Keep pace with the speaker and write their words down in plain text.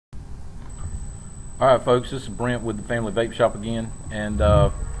Alright folks, this is Brent with the Family Vape Shop again, and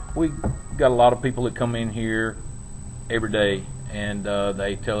we got a lot of people that come in here every day and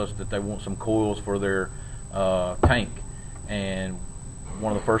they tell us that they want some coils for their tank. And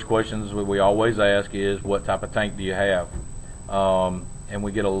one of the first questions we always ask is, what type of tank do you have? And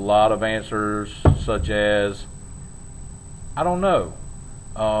we get a lot of answers such as, I don't know,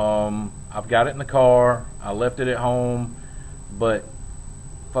 I've got it in the car, I left it at home. But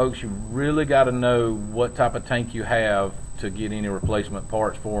folks, you really got to know what type of tank you have to get any replacement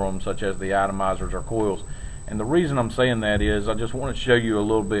parts for them, such as the atomizers or coils. And the reason I'm saying that is I just want to show you a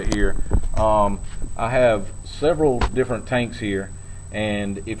little bit here. I have several different tanks here,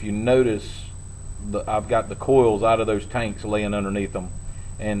 and if you notice, I've got the coils out of those tanks laying underneath them.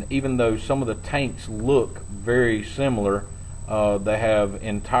 And even though some of the tanks look very similar, they have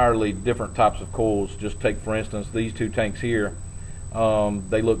entirely different types of coils. Just take for instance these two tanks here.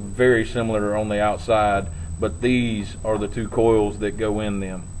 They look very similar on the outside, but these are the two coils that go in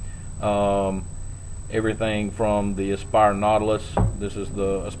them. Everything from the Aspire Nautilus. This is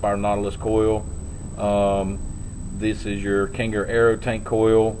the Aspire Nautilus coil. This is your Kanger Aero tank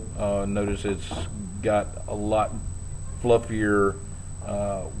coil. Notice it's got a lot fluffier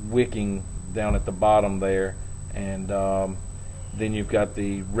wicking down at the bottom there. And then you've got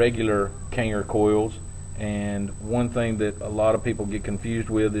the regular Kanger coils. And one thing that a lot of people get confused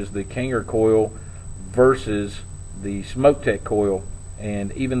with is the Kanger coil versus the Smoke Tech coil.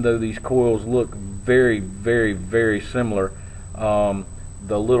 And even though these coils look very, very, very similar, the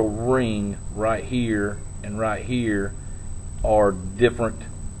little ring right here and right here are different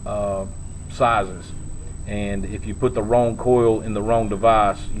sizes. And if you put the wrong coil in the wrong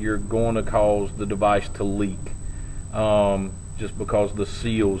device, you're going to cause the device to leak, just because the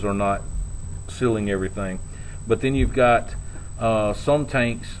seals are not sealing everything. But then you've got some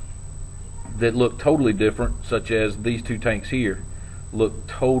tanks that look totally different, such as these two tanks here look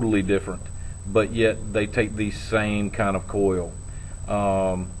totally different, but yet they take the same kind of coil.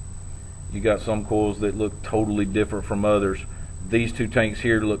 You got some coils that look totally different from others. These two tanks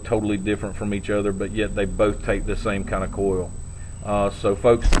here look totally different from each other, but yet they both take the same kind of coil. So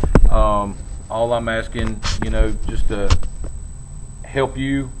folks, all I'm asking, just to help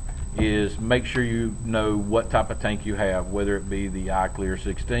you, is make sure you know what type of tank you have, whether it be the iClear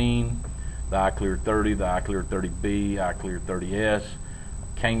 16, the iClear 30, the iClear 30B, iClear 30S,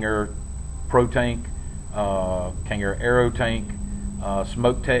 Kanger Pro tank, Kanger Aero tank,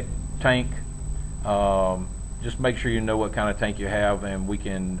 Smoke Tech tank. Just make sure you know what kind of tank you have, and we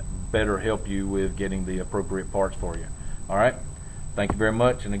can better help you with getting the appropriate parts for you. Alright, thank you very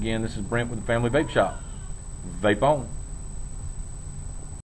much. And again, this is Brent with the Family Vape Shop. Vape on.